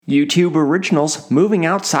YouTube Originals moving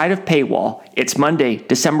outside of paywall. It's Monday,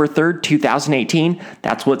 December 3rd, 2018.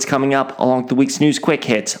 That's what's coming up along the week's news quick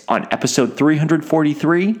hits on episode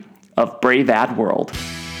 343 of Brave Ad World.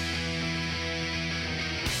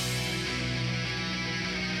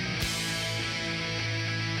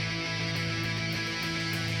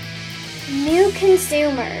 New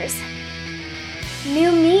consumers,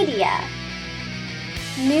 new media,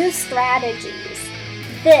 new strategies.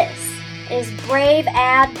 This is Brave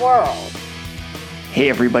Ad World. Hey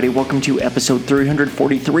everybody, welcome to episode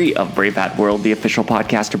 343 of Brave Ad World, the official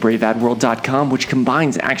podcast of braveadworld.com, which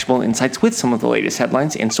combines actionable insights with some of the latest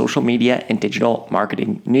headlines in social media and digital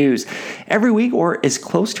marketing news. Every week, or as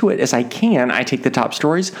close to it as I can, I take the top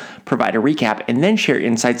stories, provide a recap, and then share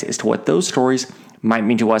insights as to what those stories might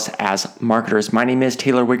mean to us as marketers. My name is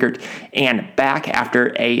Taylor Wiggert, and back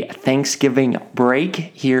after a Thanksgiving break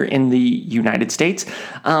here in the United States.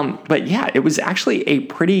 But yeah, it was actually a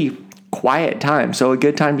pretty quiet time, so a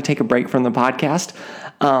good time to take a break from the podcast.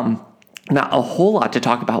 Not a whole lot to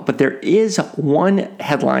talk about, but there is one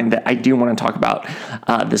headline that I do want to talk about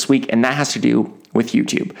this week, and that has to do with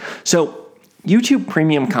YouTube. So YouTube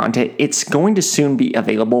Premium content, it's going to soon be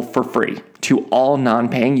available for free to all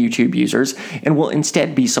non-paying YouTube users and will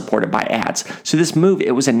instead be supported by ads. So this move,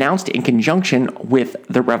 it was announced in conjunction with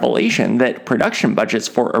the revelation that production budgets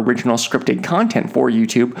for original scripted content for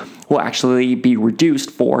YouTube will actually be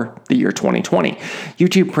reduced for the year 2020.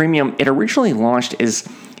 YouTube Premium, it originally launched as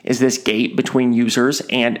this gate between users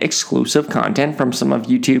and exclusive content from some of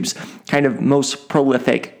YouTube's kind of most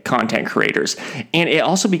prolific content creators. And it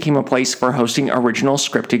also became a place for hosting original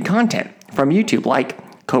scripted content from YouTube, like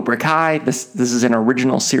Cobra Kai. This is an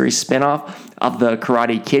original series spinoff of the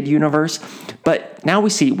Karate Kid universe. But now we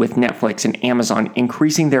see with Netflix and Amazon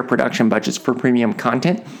increasing their production budgets for premium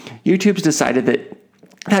content, YouTube's decided that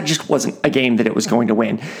just wasn't a game that it was going to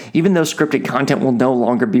win. Even though scripted content will no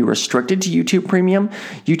longer be restricted to YouTube Premium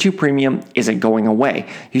isn't going away.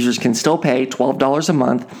 Users can still pay $12 a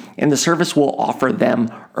month, and the service will offer them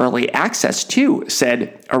early access to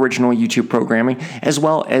said original YouTube programming, as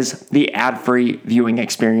well as the ad-free viewing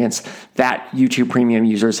experience that YouTube Premium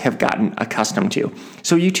users have gotten accustomed to.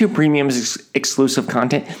 So YouTube Premium's exclusive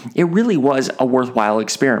content, it really was a worthwhile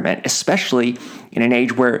experiment, especially in an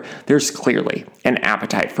age where there's clearly an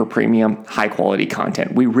appetite for premium, high-quality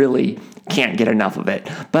content. We really can't get enough of it.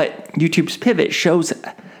 But YouTube's pivot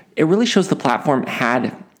really shows the platform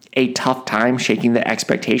had a tough time shaking the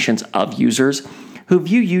expectations of users who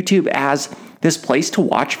view YouTube as this place to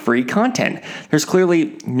watch free content. There's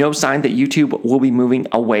clearly no sign that YouTube will be moving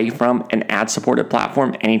away from an ad-supported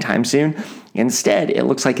platform anytime soon. Instead, it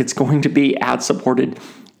looks like it's going to be ad-supported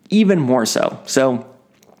even more so. So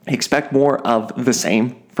expect more of the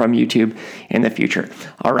same from YouTube in the future.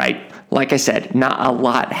 All right. Like I said, not a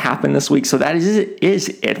lot happened this week, so that is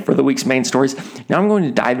it for the week's main stories. Now I'm going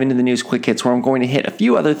to dive into the news quick hits, where I'm going to hit a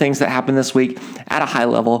few other things that happened this week at a high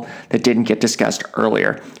level that didn't get discussed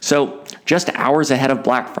earlier. So just hours ahead of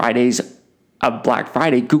Black Friday,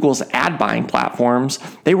 Google's ad buying platforms,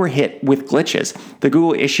 they were hit with glitches. The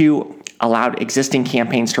Google issue allowed existing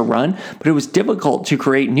campaigns to run, but it was difficult to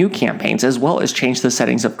create new campaigns as well as change the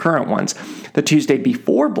settings of current ones. The Tuesday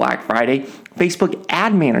before Black Friday, Facebook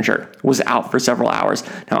Ad Manager was out for several hours.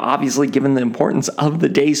 Now, obviously, given the importance of the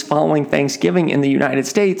days following Thanksgiving in the United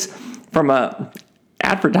States, from an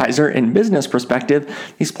advertiser and business perspective,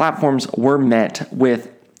 these platforms were met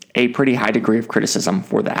with a pretty high degree of criticism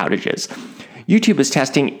for the outages. YouTube is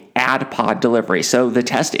testing ad pod delivery, so the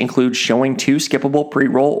test includes showing two skippable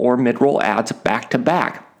pre-roll or mid-roll ads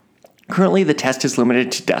back-to-back. Currently, the test is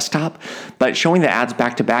limited to desktop, but showing the ads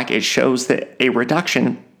back-to-back, it shows that a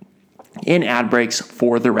reduction in ad breaks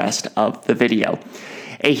for the rest of the video.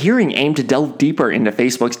 A hearing aimed to delve deeper into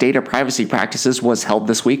Facebook's data privacy practices was held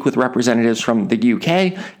this week with representatives from the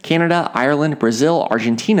UK, Canada, Ireland, Brazil,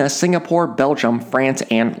 Argentina, Singapore, Belgium, France,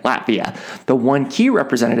 and Latvia. The one key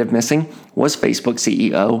representative missing was Facebook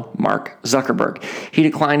CEO Mark Zuckerberg. He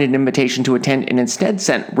declined an invitation to attend and instead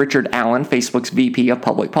sent Richard Allen, Facebook's VP of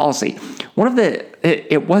Public Policy.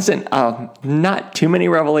 Not too many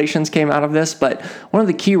revelations came out of this, but one of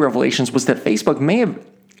the key revelations was that Facebook may have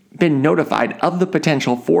been notified of the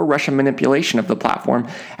potential for Russian manipulation of the platform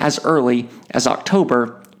as early as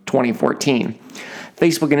October 2014.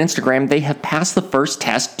 Facebook and Instagram, they have passed the first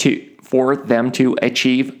test for them to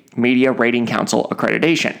achieve Media Rating Council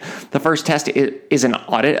accreditation. The first test is an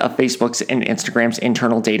audit of Facebook's and Instagram's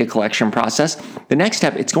internal data collection process. The next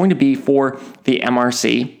step, it's going to be for the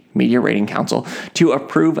MRC, Media Rating Council, to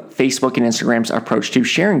approve Facebook and Instagram's approach to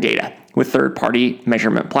sharing data with third-party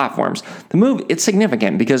measurement platforms. The move, it's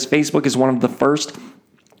significant because Facebook is one of the first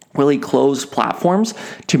really closed platforms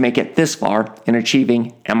to make it this far in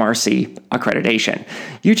achieving MRC accreditation.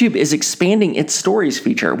 YouTube is expanding its Stories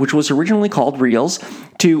feature, which was originally called Reels,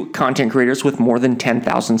 to content creators with more than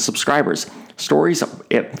 10,000 subscribers. Stories,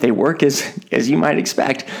 they work as you might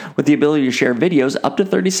expect, with the ability to share videos up to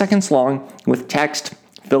 30 seconds long with text,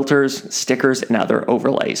 filters, stickers, and other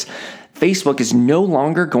overlays. Facebook is no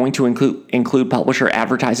longer going to include publisher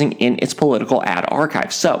advertising in its political ad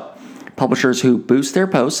archive. So, publishers who boost their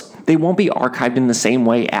posts, they won't be archived in the same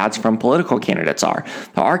way ads from political candidates are.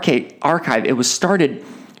 The archive, it was started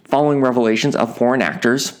following revelations of foreign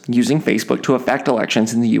actors using Facebook to affect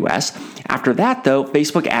elections in the US. After that, though,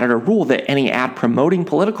 Facebook added a rule that any ad promoting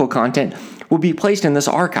political content would be placed in this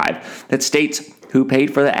archive that states who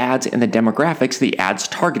paid for the ads and the demographics the ads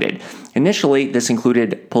targeted. Initially, this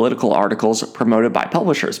included political articles promoted by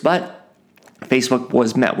publishers, but Facebook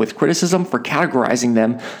was met with criticism for categorizing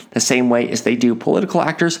them the same way as they do political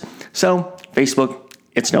actors. So Facebook,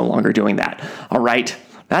 it's no longer doing that. All right,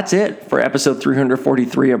 that's it for episode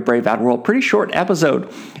 343 of Brave Ad World. Pretty short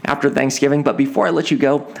episode after Thanksgiving, but before I let you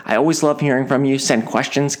go, I always love hearing from you. Send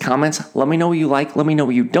questions, comments, let me know what you like, let me know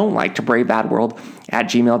what you don't like to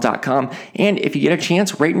braveadworld@gmail.com. And if you get a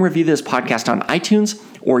chance, rate and review this podcast on iTunes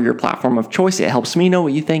or your platform of choice. It helps me know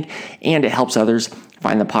what you think, and it helps others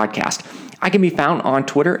find the podcast. I can be found on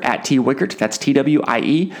Twitter at TWiegert. That's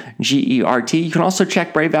TWIEGERT. You can also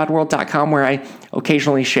check braveadworld.com, where I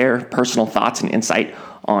occasionally share personal thoughts and insight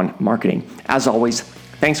on marketing. As always,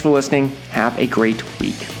 thanks for listening. Have a great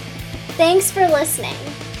week. Thanks for listening.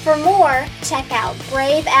 For more, check out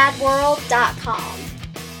braveadworld.com.